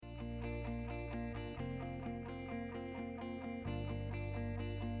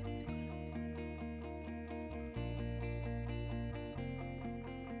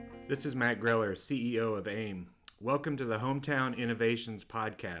This is Matt Greller, CEO of AIM. Welcome to the Hometown Innovations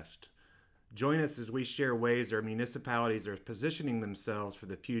Podcast. Join us as we share ways our municipalities are positioning themselves for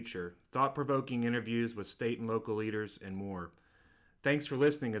the future, thought-provoking interviews with state and local leaders, and more. Thanks for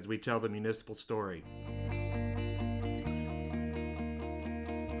listening as we tell the municipal story.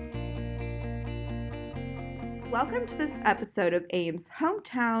 Welcome to this episode of AIM's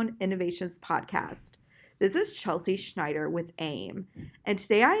Hometown Innovations Podcast. This is Chelsea Schneider with AIM, and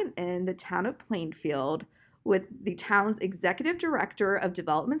today I am in the town of Plainfield with the town's Executive Director of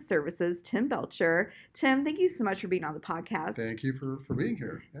Development Services, Tim Belcher. Tim, thank you so much for being on the podcast. Thank you for being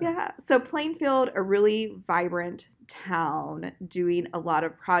here. Yeah, so Plainfield, a really vibrant town, doing a lot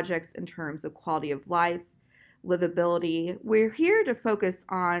of projects in terms of quality of life, livability. We're here to focus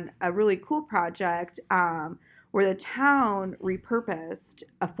on a really cool project where the town repurposed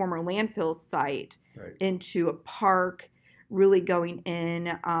a former landfill site into a park, really going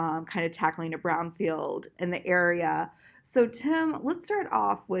in, kind of tackling a brownfield in the area. So Tim, let's start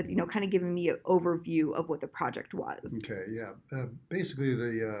off with, kind of giving me an overview of what the project was. Okay, yeah. Basically,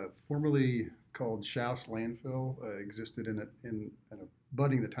 the formerly called Shouse landfill existed in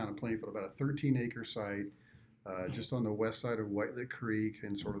abutting the town of Plainfield, about a 13-acre site just on the west side of Whitelet Creek,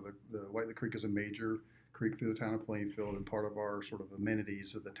 and sort of the Whitelet Creek is a major creek through the town of Plainfield and part of our sort of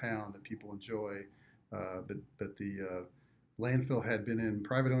amenities of the town that people enjoy. But the landfill had been in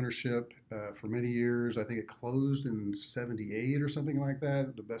private ownership for many years. I think it closed in 78 or something like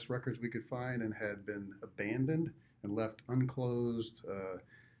that, the best records we could find, and had been abandoned and left unclosed.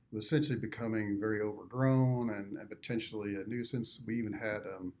 It was essentially becoming very overgrown and potentially a nuisance. We even had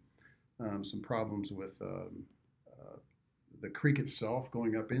some problems with the creek itself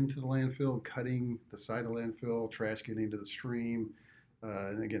going up into the landfill, cutting the side of the landfill, trash getting into the stream.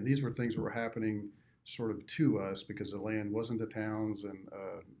 And again, these were things that were happening sort of to us because the land wasn't the town's, and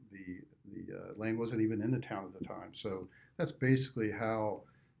the land wasn't even in the town at the time. So that's basically how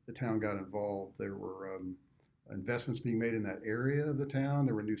the town got involved. There were investments being made in that area of the town.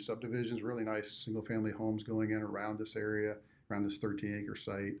 There were new subdivisions, really nice single-family homes going in around this area, around this 13-acre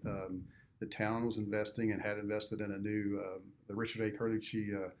site. The town was investing and had invested in a new, the Richard A.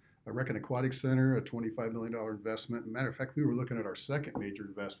 Carlucci Rec and Aquatic Center, a $25 million investment. Matter of fact, we were looking at our second major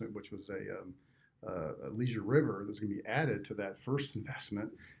investment, which was a Leisure River that was going to be added to that first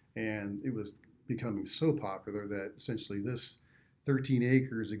investment. And it was becoming so popular that essentially this 13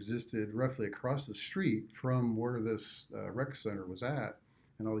 acres existed roughly across the street from where this rec center was at,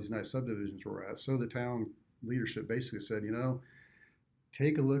 and all these nice subdivisions were at. So the town leadership basically said,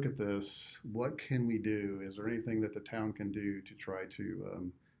 take a look at this. What can we do? Is there anything that the town can do to try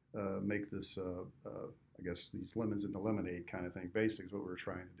to make this, I guess, these lemons into lemonade kind of thing? Basically is what we were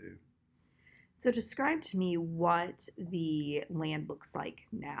trying to do. So describe to me what the land looks like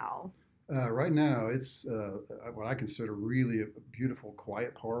now. Right now, it's what I consider really a beautiful,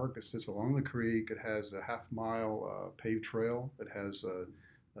 quiet park. It sits along the creek. It has a half-mile paved trail. It has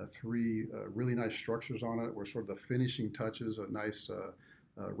three really nice structures on it, where sort of the finishing touches, a nice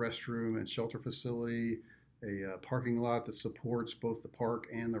restroom and shelter facility, a parking lot that supports both the park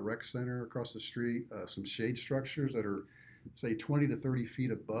and the rec center across the street, some shade structures that are, say, 20 to 30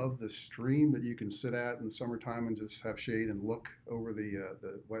 feet above the stream that you can sit at in the summertime and just have shade and look over the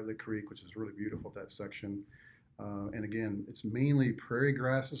Whitelet Creek, which is really beautiful, that section. And again, it's mainly prairie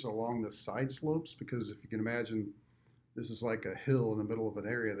grasses along the side slopes, because if you can imagine, this is like a hill in the middle of an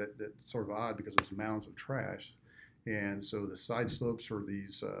area that's sort of odd because there's mounds of trash. And so the side slopes are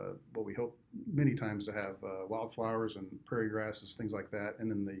these, what we hope many times to have wildflowers and prairie grasses, things like that.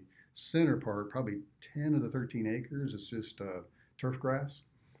 And then the center part, probably 10 of the 13 acres, is just turf grass.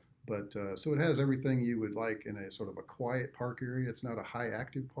 But so it has everything you would like in a sort of a quiet park area. It's not a high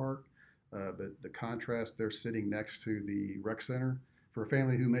active park, but the contrast, they're sitting next to the rec center. For a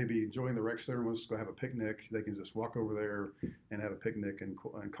family who may be enjoying the rec center and wants to go have a picnic, they can just walk over there and have a picnic and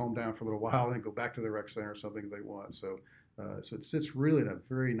calm down for a little while, and then go back to the rec center or something if they want. So it sits really in a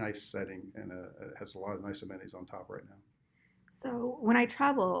very nice setting, and it has a lot of nice amenities on top right now. So when I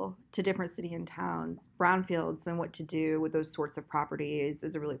travel to different cities and towns, brownfields and what to do with those sorts of properties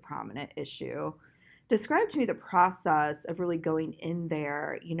is a really prominent issue. Describe to me the process of really going in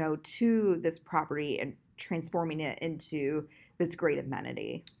there, to this property and transforming it into this great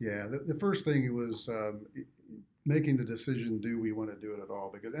amenity. Yeah, the first thing was making the decision, do we want to do it at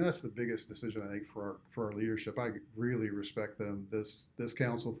all? And that's the biggest decision, I think, for our leadership. I really respect them, this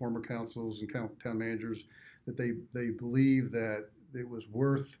council, former councils, and town managers, that they believe that it was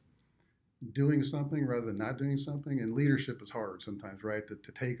worth doing something rather than not doing something. And leadership is hard sometimes, right?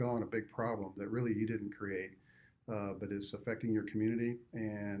 To take on a big problem that really you didn't create. but it's affecting your community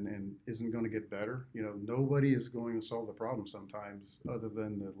and isn't going to get better. Nobody is going to solve the problem sometimes other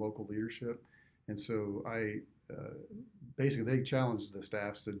than the local leadership. And so basically they challenged the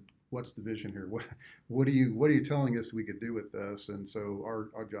staff, said, "What's the vision here? What are you telling us we could do with this?" And so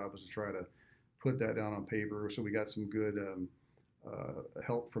our job was to try to put that down on paper. So we got some good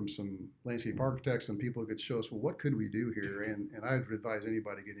help from some landscape architects and people who could show us, well, what could we do here? And I'd advise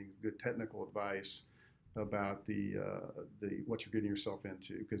anybody getting good technical advice about the what you're getting yourself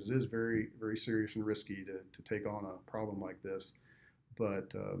into, because it is very, very serious and risky to take on a problem like this.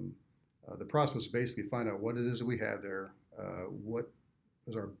 But the process was basically find out what it is that we had there, what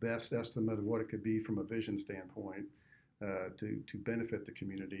is our best estimate of what it could be from a vision standpoint to benefit the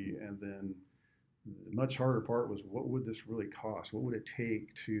community, and then the much harder part was what would this really cost? What would it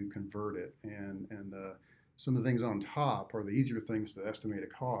take to convert it? And some of the things on top are the easier things to estimate a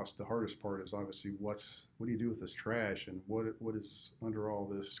cost. The hardest part is obviously what do you do with this trash, and what is under all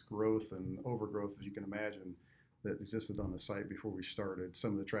this growth and overgrowth, as you can imagine, that existed on the site before we started.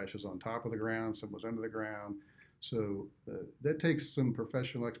 Some of the trash was on top of the ground, some was under the ground. So that takes some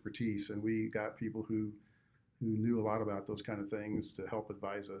professional expertise, and we got people who knew a lot about those kind of things to help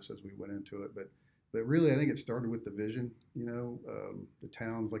advise us as we went into it. But really, I think it started with the vision. The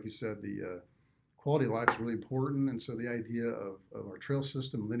towns, like you said, the quality of life is really important, and so the idea of our trail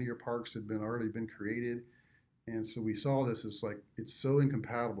system, linear parks, had already been created, and so we saw this as like it's so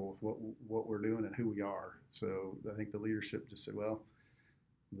incompatible with what we're doing and who we are. So I think the leadership just said, well,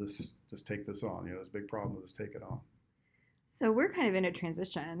 let's just take this on. It's a big problem. Let's take it on. So we're kind of in a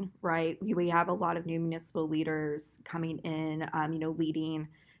transition, right? We have a lot of new municipal leaders coming in, leading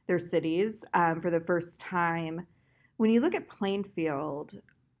their cities for the first time. When you look at Plainfield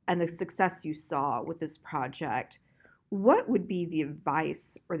and the success you saw with this project, what would be the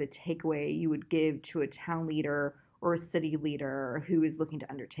advice or the takeaway you would give to a town leader or a city leader who is looking to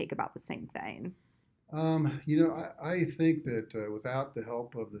undertake about the same thing? I think that without the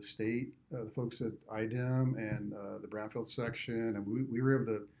help of the state, the folks at IDEM and the Brownfield section, and we were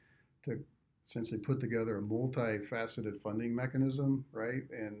able to essentially put together a multifaceted funding mechanism, right?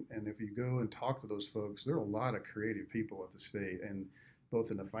 And if you go and talk to those folks, there are a lot of creative people at the state, and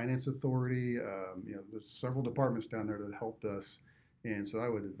both in the finance authority, there's several departments down there that helped us. And so I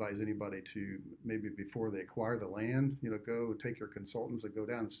would advise anybody to maybe before they acquire the land, go take your consultants and go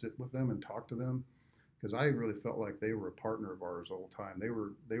down and sit with them and talk to them, because I really felt like they were a partner of ours all the time.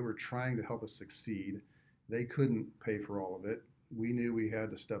 They were trying to help us succeed. They couldn't pay for all of it. We knew we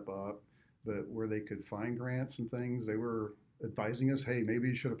had to step up, but where they could find grants and things, they were advising us, hey, maybe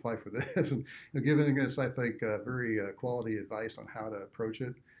you should apply for this, and giving us, I think, very quality advice on how to approach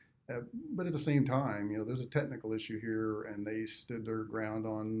it. But at the same time, there's a technical issue here, and they stood their ground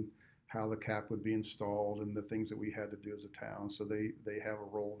on how the cap would be installed and the things that we had to do as a town. So they have a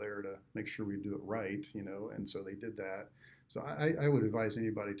role there to make sure we do it right, and so they did that. So I would advise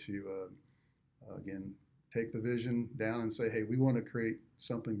anybody to, again, take the vision down and say, hey, we want to create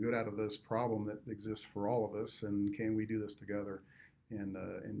something good out of this problem that exists for all of us, and can we do this together? And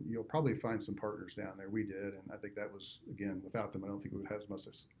you'll probably find some partners down there. We did, and I think that was, again, without them, I don't think we would have as much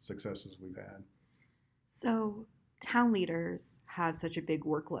success as we've had. So town leaders have such a big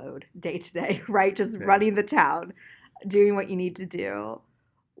workload day to day, right? Just running the town, doing what you need to do.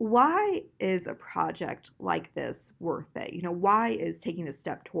 Why is a project like this worth it? Why is taking the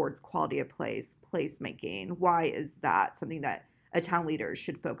step towards quality of placemaking? Why is that something that a town leader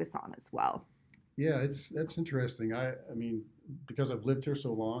should focus on as well? Yeah, that's interesting. I mean, because I've lived here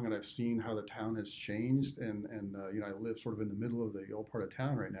so long and I've seen how the town has changed, and I live sort of in the middle of the old part of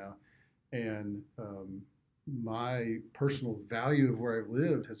town right now, and my personal value of where I've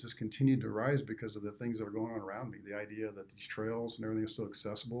lived has just continued to rise because of the things that are going on around me. The idea that these trails and everything is so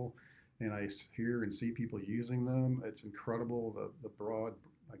accessible, and I hear and see people using them. It's incredible, the broad,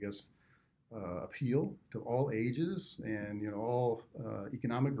 I guess, appeal to all ages and all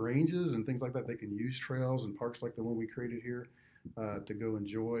economic ranges and things like that. They can use trails and parks like the one we created here to go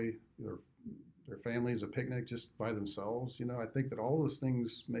enjoy their families a picnic just by themselves. I think that all those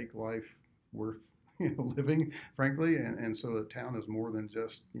things make life worth living, frankly, and so the town is more than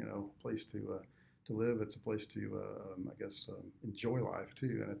just a place to live. It's a place to I guess enjoy life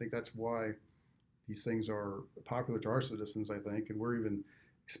too, and I think that's why these things are popular to our citizens, I think, and we're even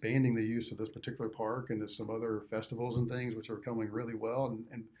expanding the use of this particular park into some other festivals and things, which are coming really well,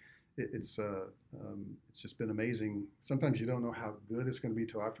 and it's just been amazing. Sometimes you don't know how good it's going to be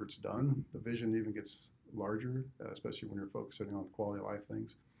till after it's done. The vision even gets larger, especially when you're focusing on quality of life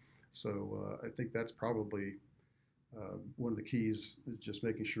things. So I think that's probably one of the keys, is just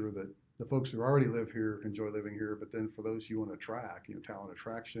making sure that the folks who already live here enjoy living here, but then for those you want to attract, talent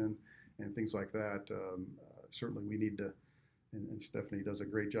attraction and things like that, certainly we need to, and Stephanie does a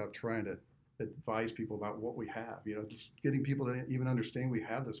great job trying to advise people about what we have, just getting people to even understand we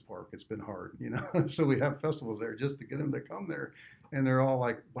have this park. It's been hard, so we have festivals there just to get them to come there, and they're all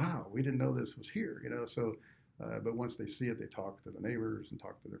like, wow, we didn't know this was here, so but once they see it, they talk to the neighbors and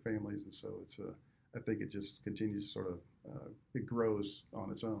talk to their families, and so it's I think it just continues sort of it grows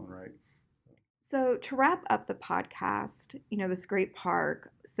on its own, right? So to wrap up the podcast, this great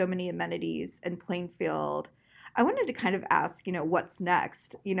park, so many amenities in Plainfield, I wanted to kind of ask, what's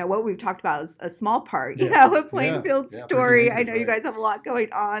next? What we've talked about is a small part, a Plainfield story. I know you guys have a lot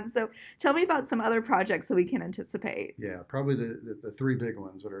going on. So tell me about some other projects so we can anticipate. Yeah, probably the three big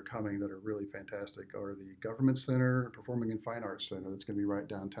ones that are coming that are really fantastic are the Government Center, Performing and Fine Arts Center that's going to be right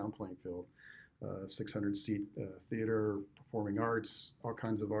downtown Plainfield. 600-seat theater, performing arts, all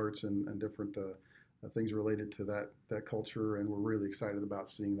kinds of arts and different things related to that culture. And we're really excited about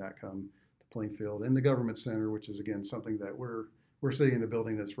seeing that come Plainfield, and the Government Center, which is again something that we're sitting in a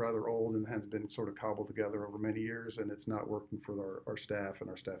building that's rather old and has been sort of cobbled together over many years, and it's not working for our staff, and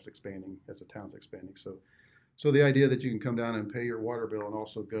our staff's expanding as the town's expanding. So the idea that you can come down and pay your water bill and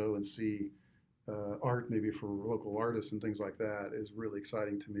also go and see art, maybe for local artists and things like that, is really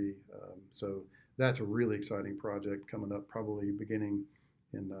exciting to me. So that's a really exciting project coming up, probably beginning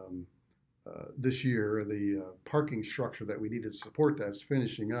in this year. The parking structure that we needed to support that's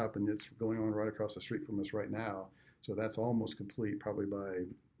finishing up, and it's going on right across the street from us right now. So that's almost complete, probably by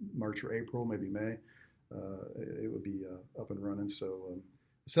March or April, maybe May. It would be up and running. So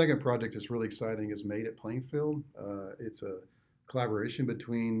the second project is really exciting is Made at Plainfield. It's a collaboration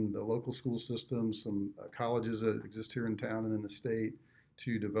between the local school system, some colleges that exist here in town and in the state,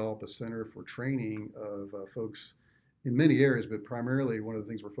 to develop a center for training of folks in many areas, but primarily one of the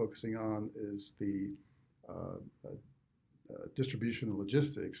things we're focusing on is the distribution and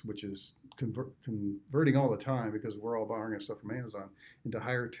logistics, which is converting all the time, because we're all buying our stuff from Amazon, into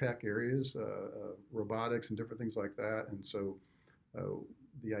higher tech areas, robotics and different things like that. And so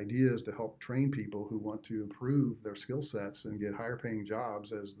the idea is to help train people who want to improve their skill sets and get higher paying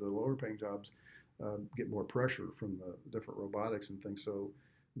jobs as the lower paying jobs get more pressure from the different robotics and things. So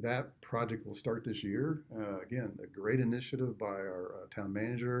that project will start this year. Again, a great initiative by our town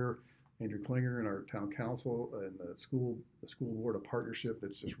manager, Andrew Klinger, and our town council and the school board, a partnership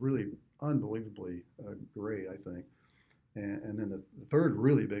that's just really unbelievably great, I think. And then the third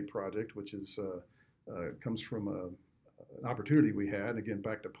really big project, which is comes from an opportunity we had, again,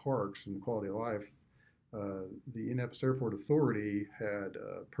 back to parks and quality of life. The Indianapolis Airport Authority had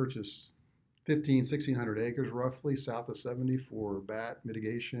purchased 1,600 acres roughly south of 70 for bat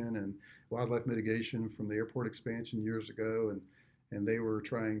mitigation and wildlife mitigation from the airport expansion years ago. And they were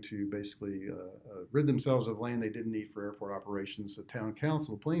trying to basically rid themselves of land they didn't need for airport operations. The town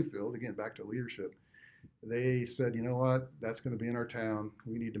council of Plainfield, again, back to leadership, they said, you know what, that's going to be in our town.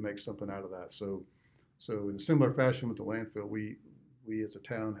 We need to make something out of that. So in a similar fashion with the landfill, we as a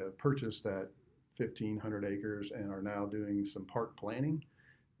town have purchased that 1,500 acres and are now doing some park planning.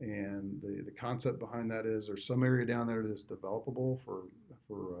 And the concept behind that is there's some area down there that's developable for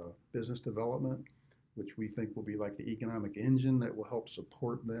business development, which we think will be like the economic engine that will help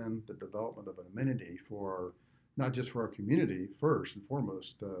support then the development of an amenity for not just for our community first and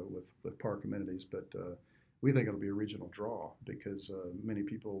foremost with park amenities, but we think it'll be a regional draw because many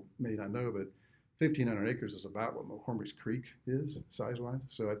people may not know, but 1,500 acres is about what McCormick's Creek is size-wise.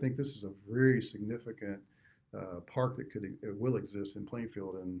 So I think this is a very significant park that will exist in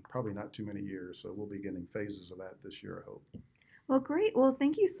Plainfield in probably not too many years. So we'll be getting phases of that this year, I hope. Well, great. Well,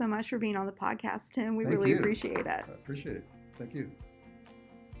 thank you so much for being on the podcast, Tim. We really appreciate it. I appreciate it. Thank you.